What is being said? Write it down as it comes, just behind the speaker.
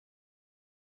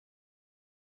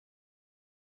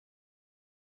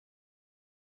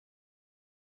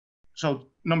So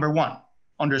number one,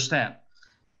 understand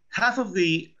half of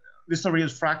the distal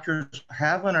radius fractures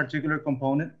have an articular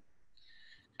component,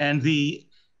 and the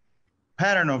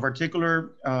pattern of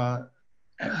articular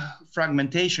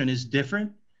fragmentation is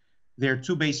different. There are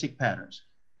two basic patterns,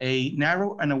 a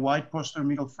narrow and a wide posterior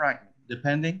medial fragment,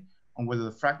 depending on whether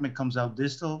the fragment comes out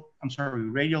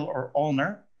radial or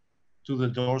ulnar to the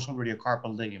dorsal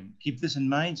radiocarpal ligament. Keep this in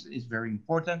mind, it's very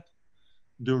important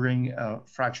during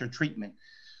fracture treatment.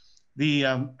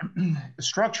 The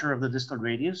structure of the distal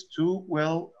radius, two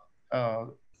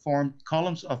well-formed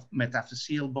columns of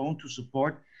metaphyseal bone to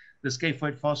support the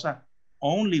scaphoid fossa,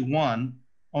 only one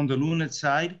on the lunate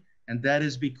side, and that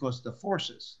is because the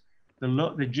forces,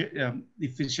 the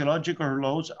physiological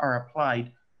loads are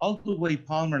applied all the way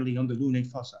palmarly on the lunate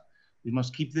fossa. We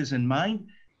must keep this in mind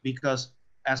because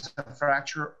as a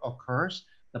fracture occurs,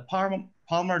 the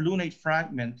palmar lunate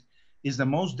fragment is the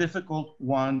most difficult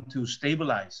one to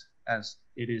stabilize as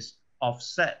it is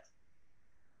offset.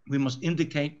 We must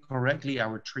indicate correctly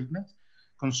our treatment.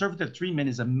 Conservative treatment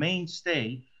is a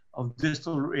mainstay of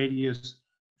distal radius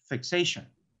fixation,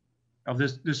 of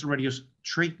this distal radius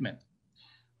treatment.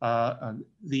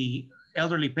 The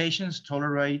elderly patients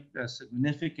tolerate a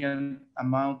significant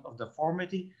amount of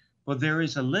deformity, but there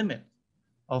is a limit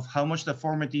of how much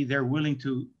deformity they're willing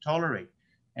to tolerate.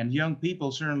 And young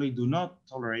people certainly do not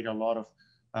tolerate a lot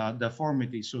of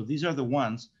deformity. So these are the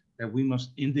ones that we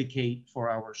must indicate for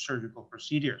our surgical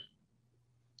procedures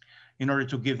in order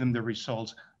to give them the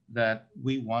results that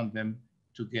we want them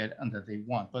to get and that they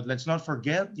want. But let's not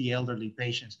forget the elderly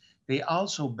patients. They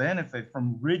also benefit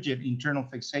from rigid internal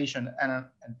fixation and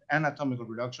anatomical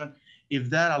reduction if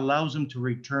that allows them to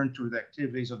return to the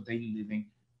activities of daily living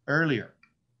earlier.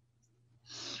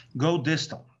 Go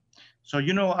distal. So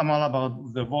you know I'm all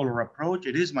about the volar approach.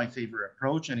 It is my favorite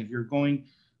approach. And if you're going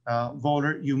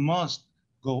volar, you must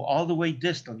go all the way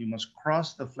distal. You must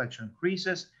cross the flexion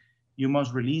creases. You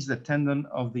must release the tendon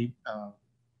of the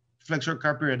flexor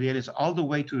carpi radialis all the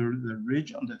way to the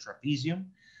ridge on the trapezium.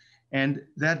 And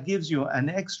that gives you an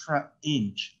extra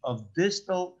inch of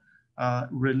distal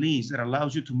release that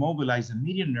allows you to mobilize the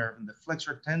median nerve and the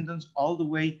flexor tendons all the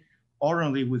way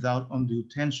orally without undue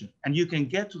tension. And you can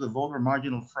get to the volar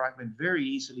marginal fragment very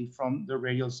easily from the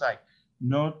radial side.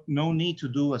 No need to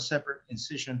do a separate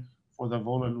incision for the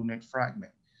volar lunate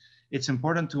fragment. It's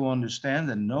important to understand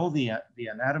and know the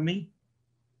anatomy.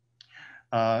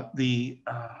 The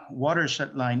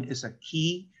watershed line is a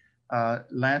key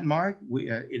landmark.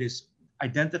 It is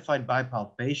identified by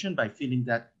palpation, by feeling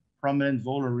that prominent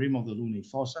volar rim of the lunate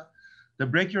fossa. The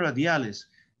brachioradialis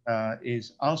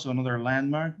is also another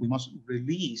landmark. We must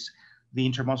release the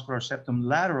intramuscular septum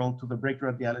lateral to the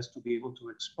brachioradialis to be able to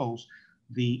expose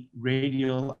the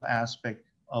radial aspect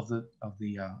of the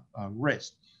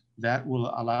wrist. That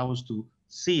will allow us to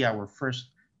see our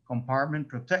first compartment,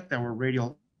 protect our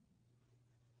radial.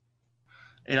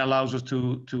 It allows us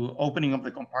to opening up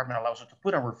the compartment, allows us to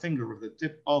put our finger with the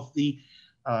tip of the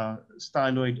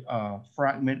styloid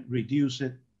fragment, reduce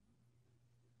it.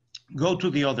 Go to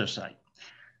the other side.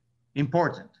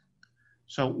 Important.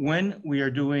 So when we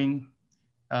are doing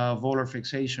volar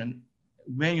fixation,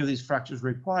 many of these fractures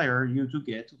require you to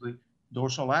get to the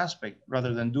dorsal aspect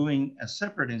rather than doing a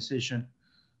separate incision.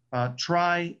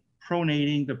 Try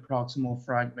pronating the proximal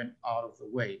fragment out of the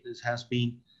way. This has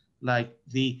been like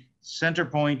the center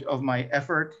point of my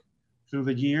effort through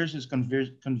the years, is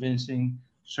convincing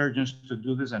surgeons to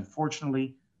do this.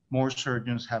 Unfortunately, more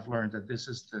surgeons have learned that this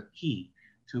is the key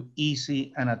to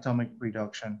easy anatomic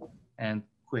reduction and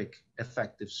quick,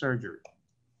 effective surgery.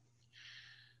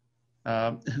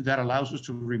 That allows us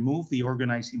to remove the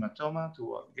organized hematoma,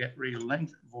 to get radial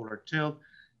length, volar tilt.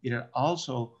 It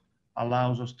also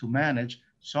allows us to manage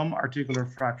some articular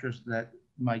fractures that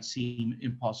might seem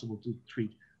impossible to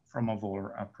treat from a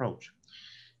volar approach.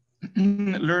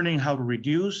 Learning how to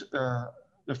reduce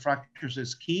the fractures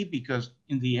is key, because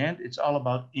in the end, it's all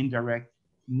about indirect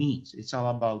means. It's all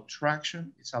about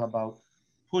traction. It's all about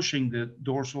pushing the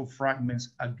dorsal fragments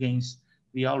against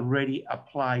the already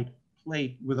applied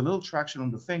plate with a little traction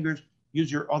on the fingers.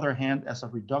 Use your other hand as a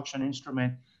reduction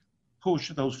instrument. Push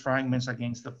those fragments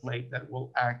against the plate. That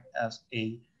will act as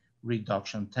a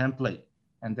reduction template.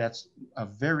 And that's a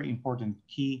very important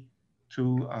key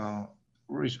to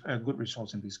good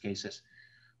results in these cases.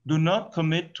 Do not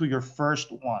commit to your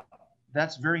first one.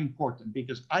 That's very important,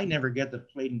 because I never get the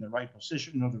plate in the right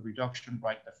position or the reduction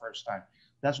right the first time.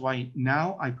 That's why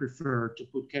now I prefer to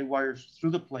put K-wires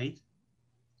through the plate,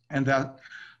 and that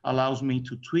allows me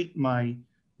to tweak my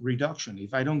reduction.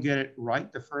 If I don't get it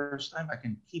right the first time, I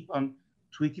can keep on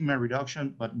tweaking my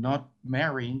reduction, but not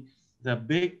marrying the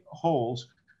big holes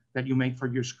that you make for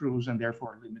your screws and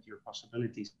therefore limit your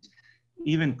possibilities.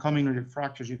 Even comminuted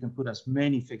fractures, you can put as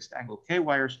many fixed angle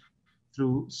K-wires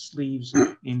through sleeves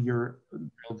in your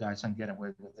drill guides and get away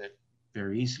with it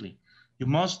very easily. You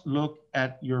must look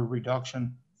at your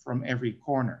reduction from every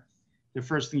corner. The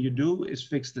first thing you do is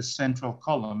fix the central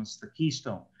column, it's the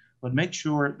keystone, but make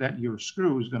sure that your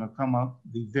screw is going to come out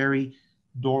the very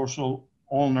dorsal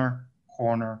ulnar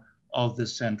corner of the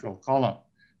central column.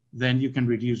 Then you can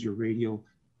reduce your radial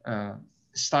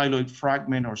styloid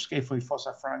fragment or scaphoid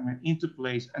fossa fragment into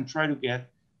place and try to get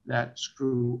that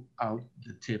screw out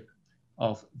the tip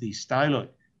of the styloid.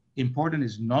 Important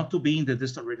is not to be in the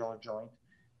distal radial joint,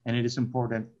 and it is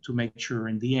important to make sure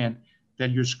in the end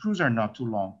that your screws are not too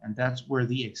long, and that's where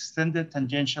the extended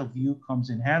tangential view comes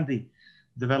in handy.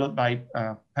 Developed by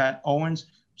Pat Owens,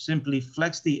 simply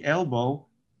flex the elbow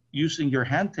using your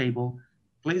hand table,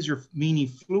 place your mini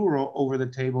fluoro over the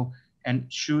table, and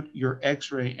shoot your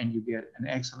X-ray, and you get an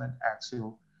excellent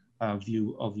axial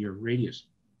view of your radius.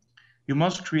 You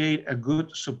must create a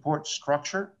good support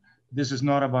structure. This is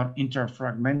not about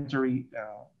interfragmentary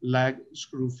lag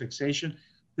screw fixation.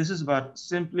 This is about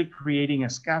simply creating a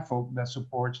scaffold that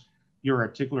supports your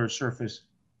articular surface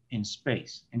in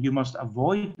space. And you must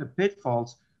avoid the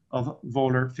pitfalls of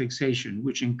volar fixation,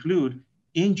 which include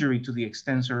injury to the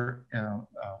extensor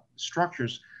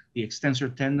structures, the extensor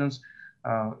tendons,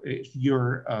 if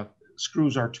your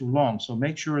screws are too long. So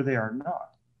make sure they are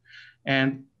not.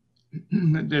 And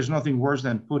there's nothing worse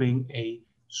than putting a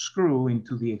screw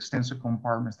into the extensor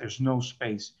compartments. There's no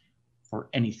space for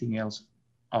anything else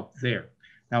up there.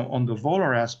 Now, on the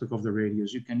volar aspect of the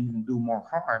radius, you can even do more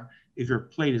harm if your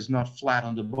plate is not flat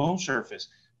on the bone surface,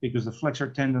 because the flexor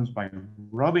tendons, by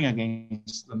rubbing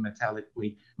against the metallic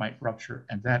plate, might rupture,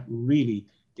 and that really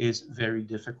is very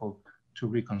difficult to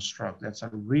reconstruct. That's a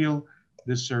real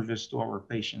disservice to our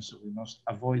patients, so we must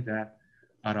avoid that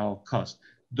at all costs.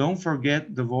 Don't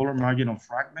forget the volar marginal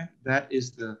fragment. That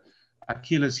is the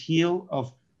Achilles heel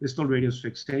of distal radius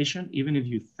fixation. Even if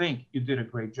you think you did a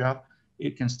great job,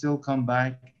 it can still come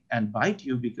back and bite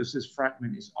you because this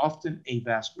fragment is often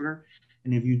avascular.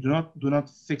 And if you do not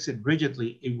fix it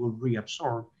rigidly, it will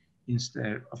reabsorb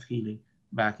instead of healing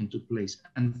back into place.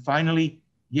 And finally,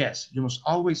 yes, you must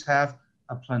always have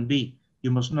a plan B.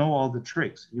 You must know all the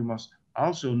tricks. You must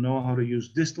also know how to use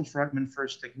distal fragment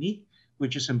first technique,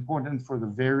 which is important for the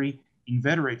very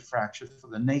inveterate fractures, for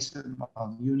the nascent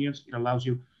malunions. It allows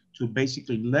you to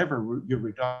basically lever your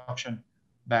reduction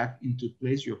back into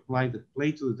place. You apply the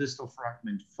plate to the distal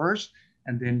fragment first,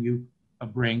 and then you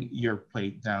bring your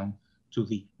plate down to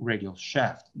the radial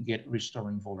shaft, get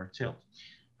restoring volar tilt.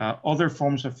 Other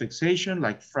forms of fixation,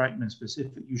 like fragment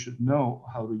specific, you should know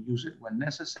how to use it when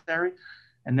necessary.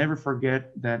 And never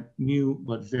forget that new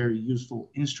but very useful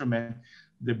instrument,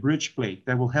 the bridge plate,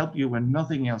 that will help you when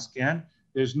nothing else can.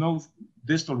 There's no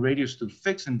distal radius to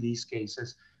fix in these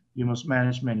cases. You must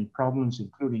manage many problems,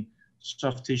 including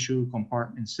soft tissue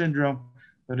compartment syndrome,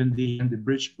 but in the end, the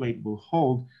bridge plate will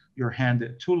hold your hand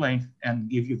at two length and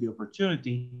give you the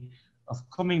opportunity of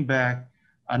coming back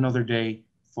another day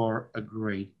for a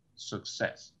great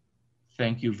success.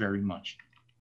 Thank you very much.